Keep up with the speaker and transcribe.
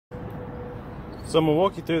So I'm going to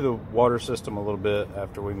walk you through the water system a little bit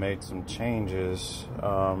after we made some changes.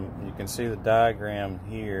 You can see the diagram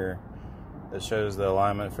here that shows the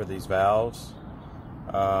alignment for these valves.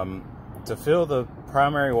 To fill the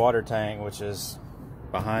primary water tank, which is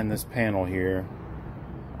behind this panel here,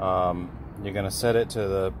 you're going to set it to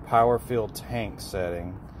the power fill tank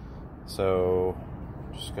setting. So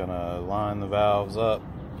just going to line the valves up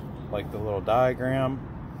like the little diagram.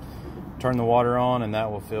 Turn the water on and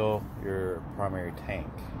that will fill your primary tank.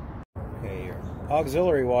 Okay, your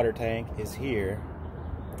auxiliary water tank is here.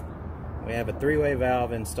 We have a three-way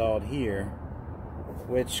valve installed here,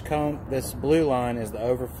 which this blue line is the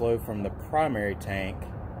overflow from the primary tank.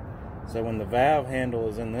 So when the valve handle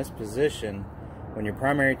is in this position, when your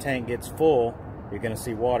primary tank gets full, you're going to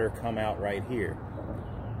see water come out right here.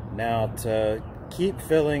 Now, to keep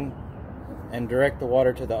filling and direct the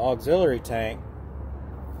water to the auxiliary tank,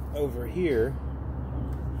 over here,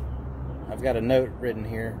 I've got a note written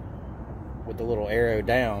here with the little arrow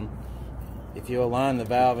down. If you align the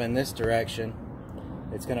valve in this direction,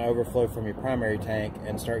 it's going to overflow from your primary tank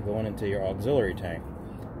and start going into your auxiliary tank.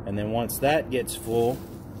 And then once that gets full,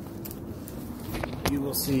 you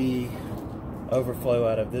will see overflow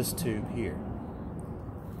out of this tube here.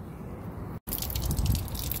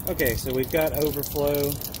 Okay, so we've got overflow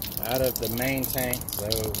out of the main tank, so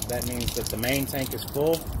that means that the main tank is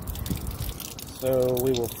full. So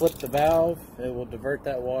we will flip the valve, it will divert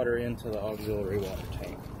that water into the auxiliary water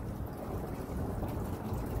tank.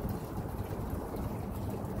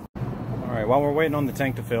 Alright, while we're waiting on the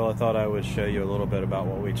tank to fill, I thought I would show you a little bit about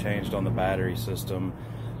what we changed on the battery system.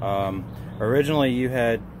 Originally you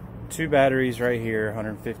had two batteries right here,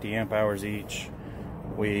 150 amp hours each.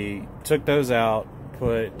 We took those out,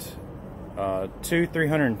 put two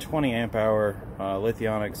 320 amp hour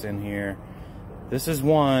lithionics in here. This is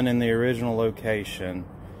one in the original location,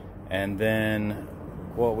 and then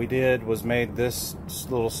what we did was made this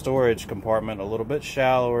little storage compartment a little bit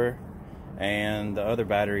shallower, and the other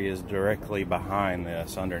battery is directly behind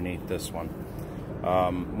this, underneath this one.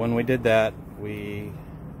 When we did that, we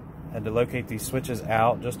had to locate these switches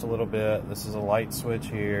out just a little bit. This is a light switch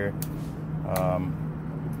here.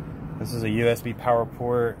 This is a USB power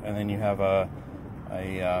port, and then you have a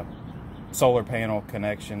solar panel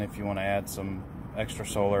connection if you want to add some extra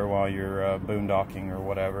solar while you're boondocking or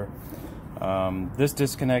whatever. This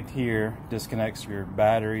disconnect here disconnects your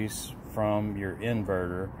batteries from your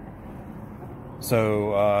inverter.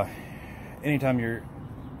 So anytime you're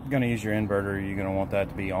going to use your inverter, you're going to want that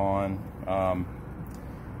to be on.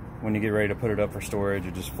 When you get ready to put it up for storage,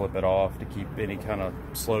 you just flip it off to keep any kind of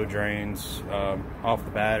slow drains off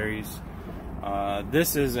the batteries.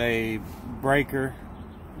 This is a breaker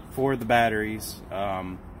for the batteries.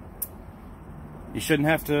 You shouldn't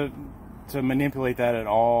have to manipulate that at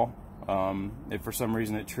all. If for some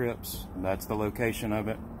reason it trips, that's the location of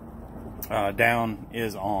it. Down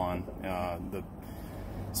is on. The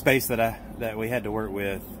space that we had to work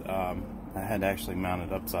with, I had to actually mount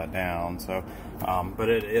it upside down. So, but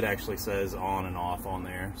it actually says on and off on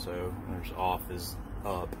there. So there's off is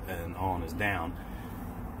up and on is down.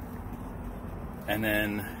 And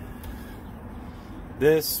then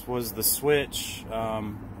this was the switch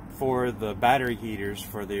for the battery heaters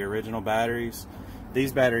for the original batteries.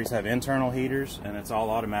 These batteries have internal heaters and it's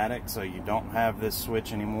all automatic, so you don't have this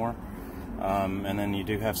switch anymore. And then you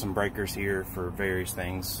do have some breakers here for various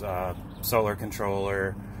things, solar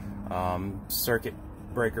controller, circuit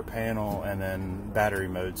breaker panel, and then battery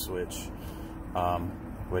mode switch,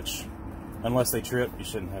 which unless they trip, you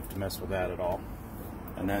shouldn't have to mess with that at all.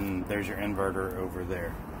 And then there's your inverter over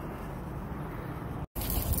there.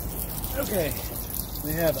 Okay,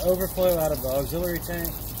 we have overflow out of the auxiliary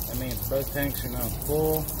tank. That means both tanks are now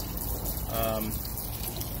full.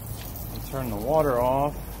 We'll turn the water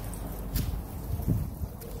off.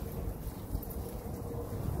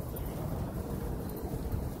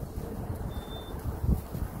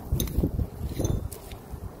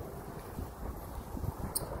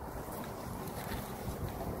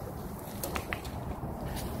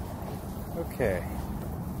 Okay,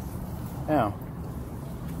 now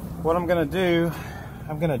what I'm going to do,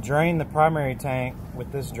 I'm going to drain the primary tank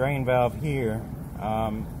with this drain valve here,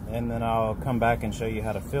 and then I'll come back and show you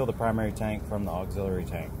how to fill the primary tank from the auxiliary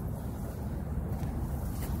tank.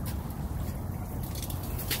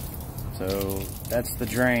 So that's the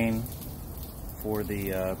drain for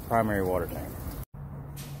the primary water tank.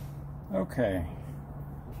 Okay,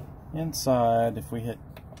 inside, if we hit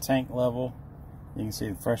tank level, you can see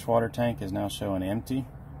the freshwater tank is now showing empty.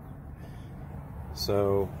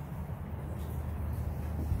 So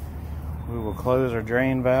we will close our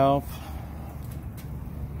drain valve.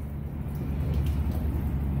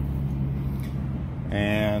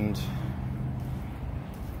 and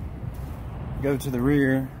go to the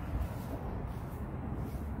rear,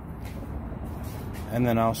 and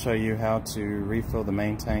then I'll show you how to refill the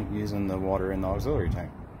main tank using the water in the auxiliary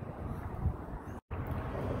tank.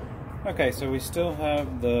 Okay, so we still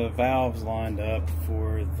have the valves lined up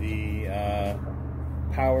for the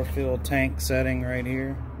power fill tank setting right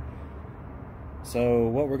here. So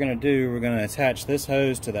what we're going to do, we're going to attach this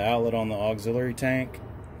hose to the outlet on the auxiliary tank,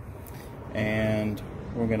 and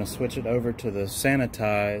we're going to switch it over to the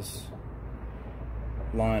sanitize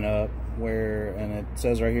lineup where, and it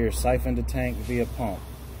says right here, siphon to tank via pump.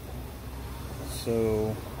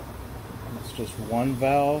 So it's just one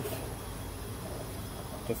valve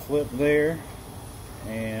to flip there,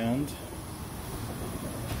 and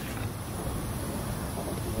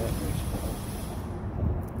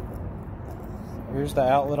here's the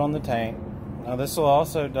outlet on the tank. Now this will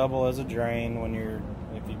also double as a drain when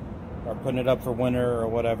if you are putting it up for winter or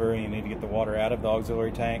whatever, and you need to get the water out of the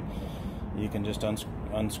auxiliary tank. You can just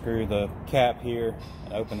unscrew the cap here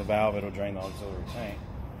and open the valve. It'll drain the auxiliary tank.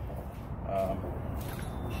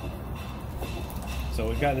 So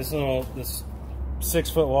we've got this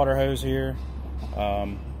 6-foot water hose here,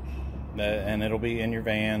 and it'll be in your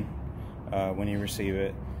van when you receive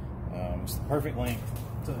it. It's the perfect length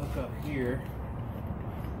to hook up here.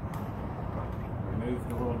 Remove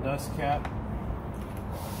the little dust cap.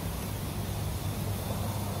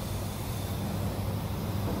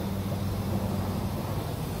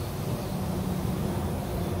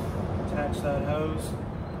 Attach that hose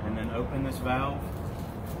and then open this valve.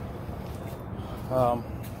 So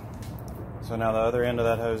now the other end of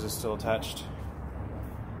that hose is still attached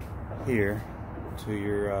here to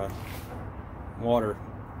your water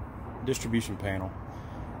distribution panel.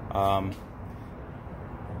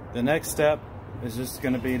 The next step is just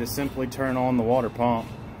going to be to simply turn on the water pump,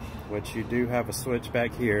 which you do have a switch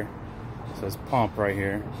back here. It says pump right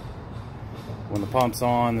here. When the pump's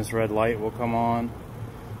on, this red light will come on.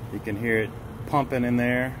 You can hear it pumping in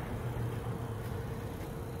there.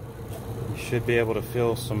 You should be able to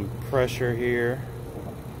feel some pressure here.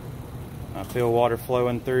 I feel water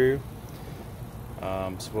flowing through.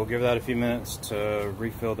 So we'll give that a few minutes to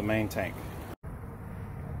refill the main tank.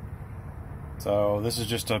 So this is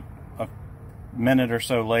just a minute or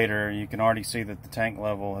so later. You can already see that the tank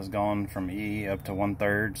level has gone from E up to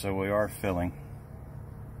 1/3, so we are filling.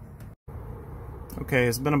 Okay,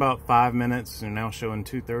 it's been about 5 minutes and now showing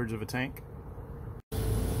 2/3 of a tank.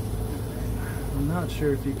 I'm not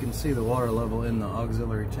sure if you can see the water level in the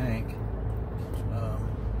auxiliary tank.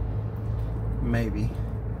 Maybe.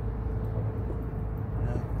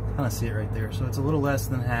 Kind of see it right there. So it's a little less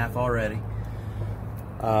than half already.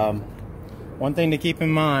 One thing to keep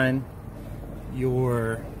in mind,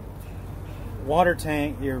 your water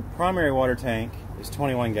tank, your primary water tank is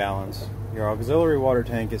 21 gallons. Your auxiliary water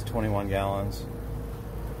tank is 21 gallons.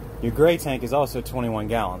 Your gray tank is also 21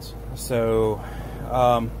 gallons. So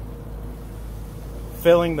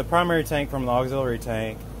filling the primary tank from the auxiliary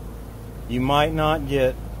tank, you might not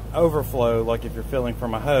get overflow like if you're filling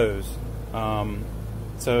from a hose.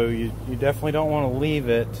 So you definitely don't want to leave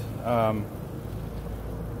it and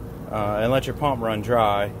let your pump run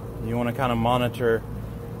dry. You want to kind of monitor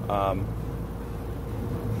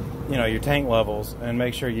your tank levels and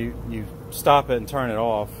make sure you stop it and turn it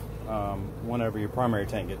off whenever your primary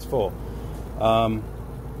tank gets full.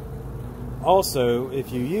 Also,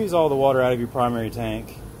 if you use all the water out of your primary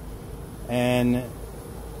tank and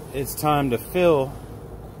it's time to fill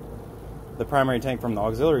the primary tank from the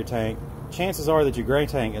auxiliary tank, chances are that your gray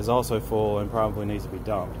tank is also full and probably needs to be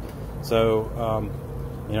dumped. So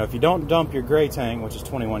if you don't dump your gray tank, which is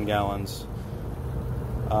 21 gallons,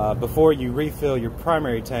 before you refill your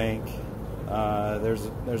primary tank,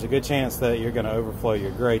 there's a good chance that you're going to overflow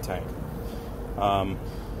your gray tank.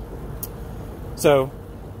 So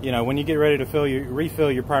when you get ready to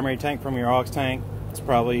refill your primary tank from your aux tank, it's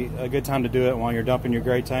probably a good time to do it while you're dumping your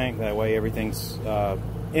gray tank. That way everything's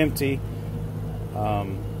empty,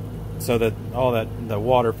 so that all the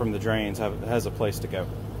water from the drains has a place to go.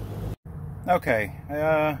 Okay,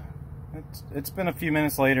 it's been a few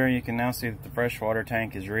minutes later, and you can now see that the freshwater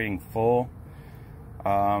tank is reading full.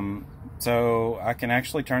 So I can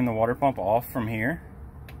actually turn the water pump off from here,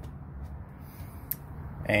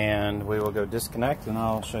 and we will go disconnect, and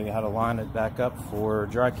I'll show you how to line it back up for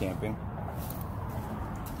dry camping.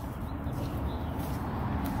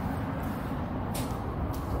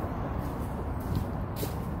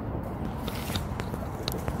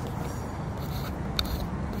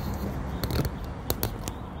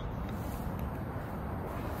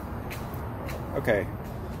 Okay,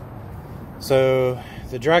 so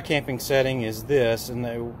the dry camping setting is this,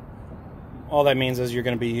 and all that means is you're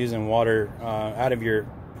going to be using water out of your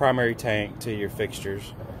primary tank to your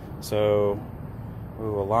fixtures. So we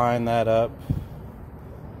will line that up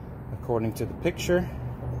according to the picture.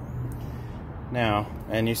 Now,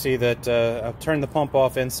 and you see that I've turned the pump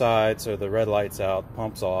off inside, so the red light's out,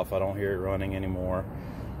 pump's off, I don't hear it running anymore.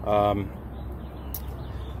 Now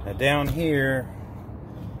down here,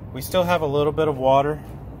 we still have a little bit of water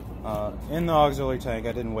in the auxiliary tank.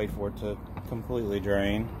 I didn't wait for it to completely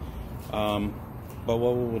drain. But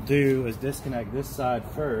what we will do is disconnect this side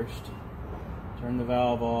first, turn the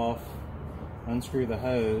valve off, unscrew the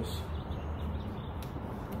hose.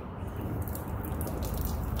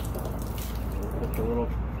 Put the little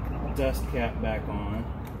dust cap back on.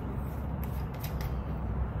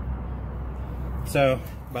 So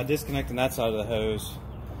by disconnecting that side of the hose,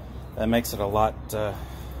 that makes it a lot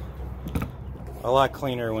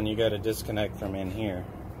cleaner when you go to disconnect from in here.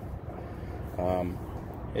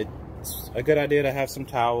 It's a good idea to have some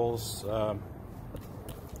towels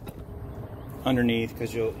underneath,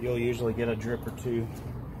 because you'll usually get a drip or two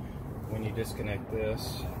when you disconnect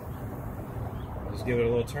this. Just give it a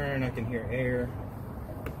little turn. I can hear air,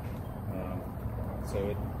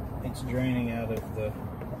 so it's draining out of the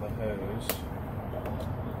hose.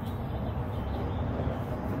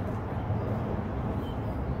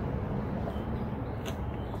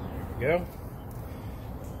 There we go.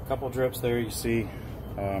 A couple drips there, you see.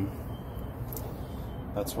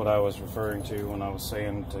 That's what I was referring to when I was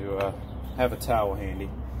saying to have a towel handy.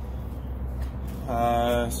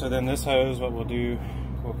 So then this hose, what we'll do,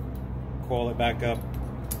 we'll coil it back up,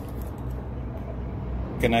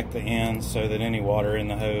 connect the ends so that any water in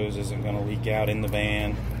the hose isn't going to leak out in the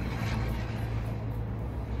van.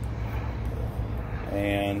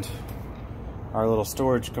 And our little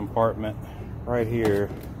storage compartment right here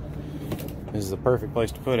is the perfect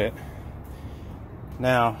place to put it.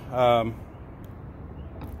 Now,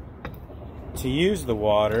 to use the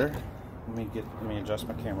water, let me adjust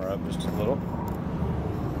my camera up just a little.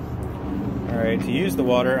 All right, to use the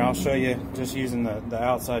water, I'll show you just using the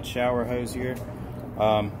outside shower hose here.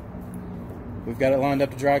 We've got it lined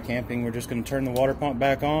up to dry camping. We're just going to turn the water pump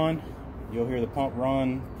back on. You'll hear the pump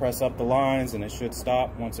run, press up the lines, and it should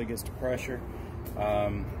stop once it gets to pressure.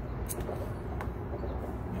 And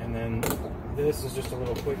then this is just a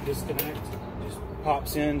little quick disconnect. Just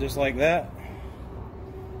pops in just like that.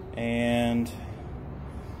 And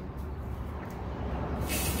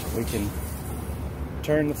we can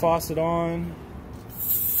turn the faucet on,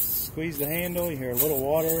 squeeze the handle, you hear a little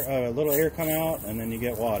water, a little air come out, and then you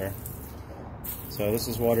get water. So this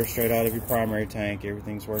is water straight out of your primary tank.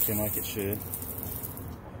 Everything's working like it should.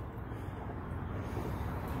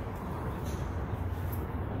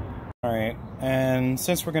 Alright, and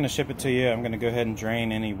since we're going to ship it to you, I'm going to go ahead and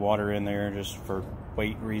drain any water in there just for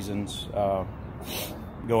weight reasons,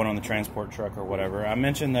 going on the transport truck or whatever. I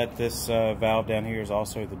mentioned that this valve down here is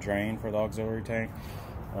also the drain for the auxiliary tank.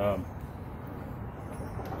 It's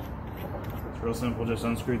real simple, just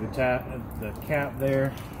unscrew the cap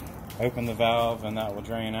there, open the valve, and that will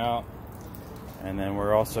drain out. And then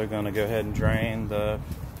we're also going to go ahead and drain the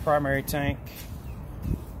primary tank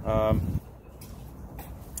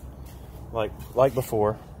like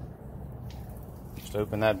before. Just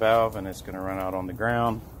open that valve and it's going to run out on the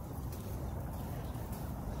ground.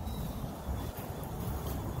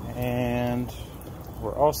 And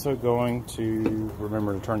we're also going to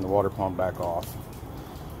remember to turn the water pump back off.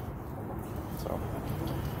 So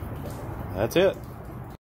that's it.